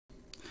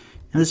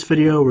In this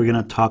video, we're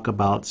going to talk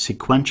about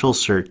sequential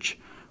search,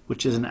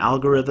 which is an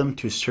algorithm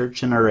to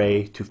search an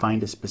array to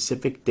find a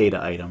specific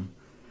data item.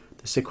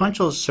 The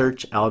sequential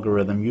search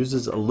algorithm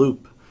uses a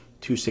loop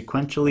to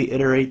sequentially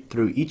iterate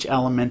through each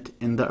element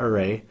in the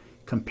array,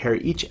 compare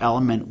each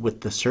element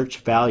with the search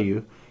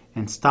value,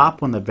 and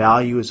stop when the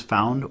value is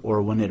found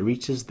or when it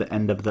reaches the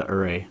end of the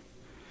array.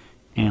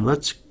 And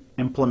let's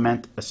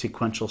implement a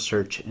sequential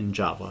search in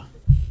Java.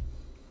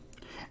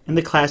 In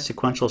the class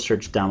sequential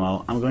search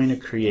demo, I'm going to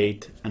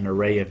create an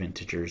array of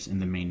integers in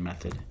the main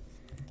method.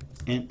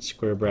 Int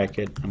square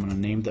bracket, I'm going to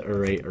name the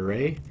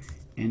array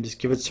and just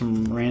give it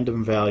some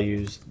random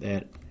values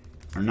that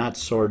are not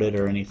sorted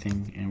or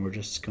anything, and we're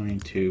just going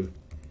to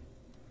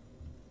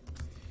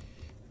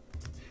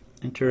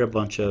enter a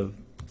bunch of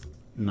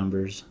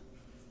numbers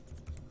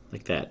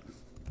like that.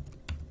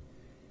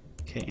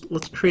 Okay,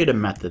 let's create a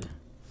method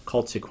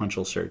called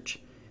sequential search,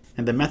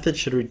 and the method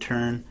should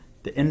return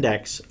the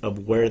index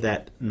of where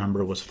that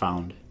number was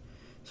found.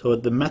 So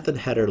the method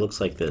header looks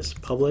like this: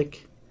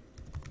 public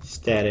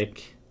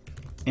static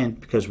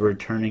int, because we're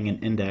returning an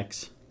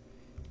index.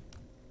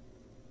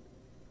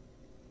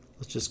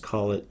 Let's just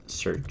call it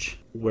search,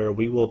 where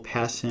we will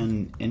pass in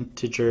an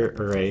integer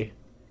array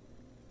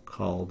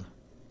called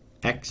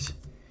x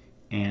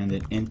and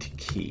an int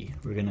key.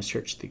 We're going to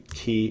search the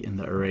key in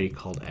the array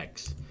called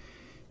x.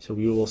 So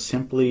we will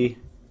simply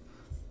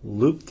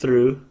loop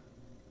through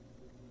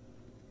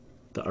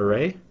the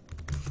array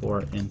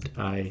for int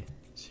I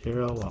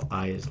 0 while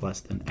I is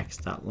less than x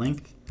dot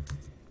length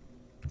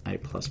I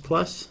plus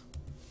plus,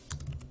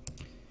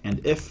 and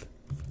if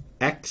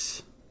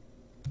x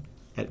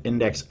at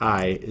index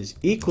I is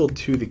equal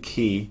to the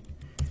key,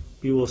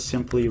 we will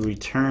simply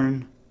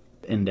return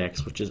the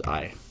index, which is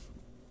I.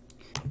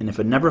 And if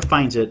it never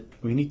finds it,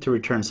 we need to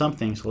return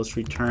something, so let's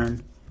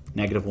return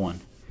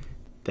 -1.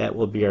 That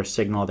will be our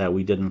signal that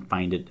we didn't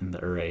find it in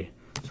the array.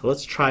 So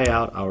let's try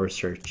out our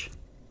search.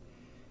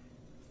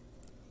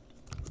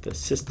 The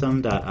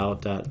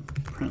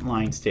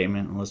system.out.println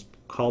statement, and let's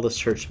call the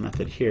search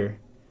method here.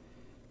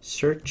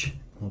 Search,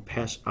 we'll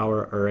pass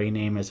our array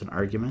name as an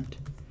argument,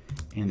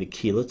 and the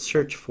key. Let's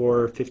search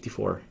for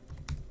 54.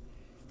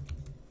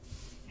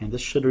 And this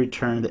should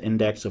return the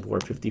index of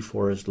where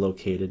 54 is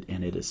located,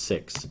 and it is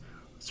 6.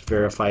 Let's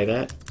verify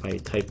that by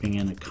typing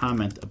in a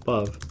comment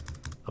above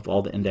of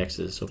all the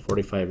indexes. So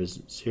 45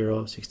 is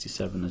 0,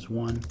 67 is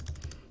 1,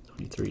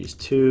 23 is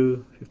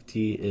 2,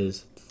 50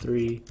 is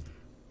 3,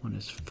 1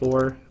 is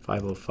 4,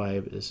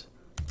 505 is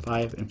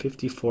 5, and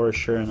 54,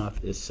 sure enough,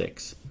 is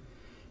 6.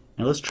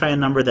 Now let's try a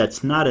number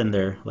that's not in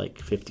there, like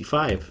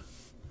 55,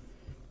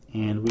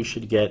 and we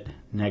should get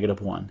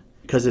 -1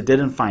 because it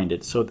didn't find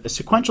it. So a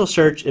sequential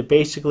search, it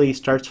basically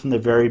starts from the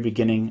very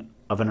beginning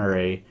of an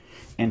array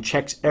and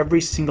checks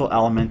every single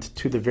element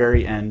to the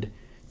very end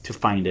to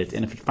find it.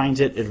 And if it finds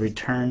it, it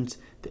returns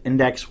the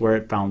index where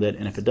it found it,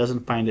 and if it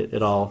doesn't find it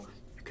at all,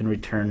 you can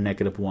return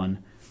 -1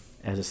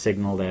 as a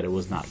signal that it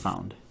was not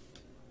found.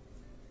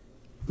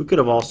 We could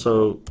have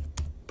also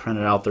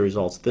printed out the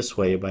results this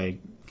way by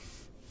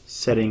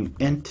setting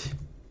int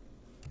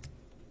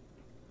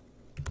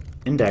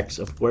index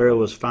of where it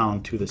was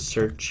found to the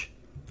search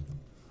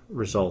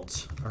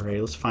results.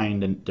 Alright, let's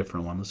find a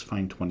different one. Let's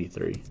find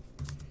 23.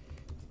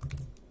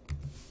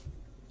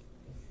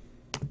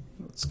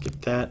 Let's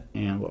skip that,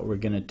 and what we're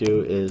going to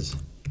do is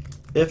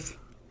if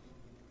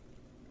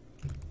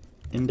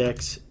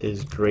index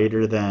is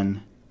greater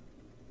than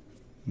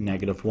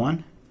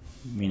 -1,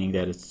 meaning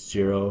that it's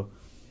 0,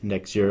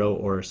 index 0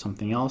 or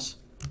something else,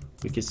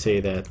 we could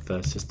say that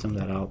the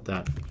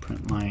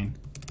system.out.println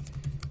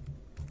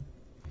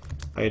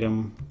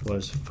item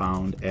was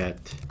found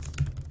at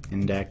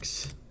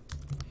index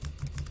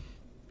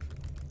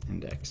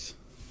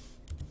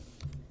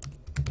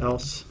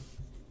else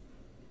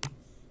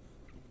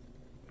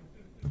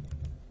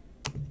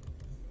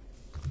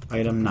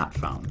item not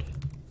found.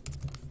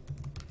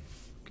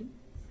 Okay,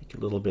 make it a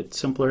little bit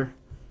simpler.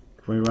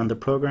 We run the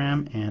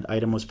program, and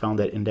item was found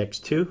at index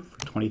 2 for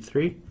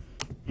 23.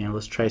 And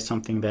let's try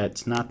something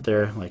that's not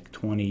there, like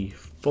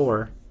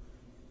 24,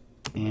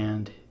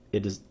 and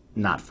it is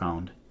not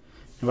found.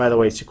 And by the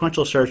way,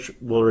 sequential search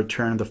will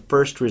return the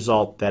first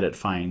result that it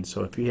finds.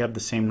 So if you have the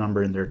same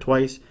number in there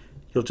twice,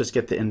 you'll just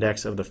get the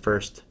index of the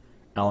first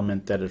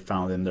element that it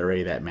found in the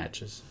array that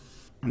matches.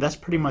 And that's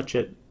pretty much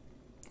it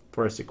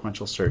for a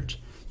sequential search.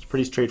 It's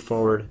pretty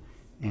straightforward,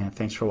 and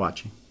thanks for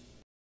watching.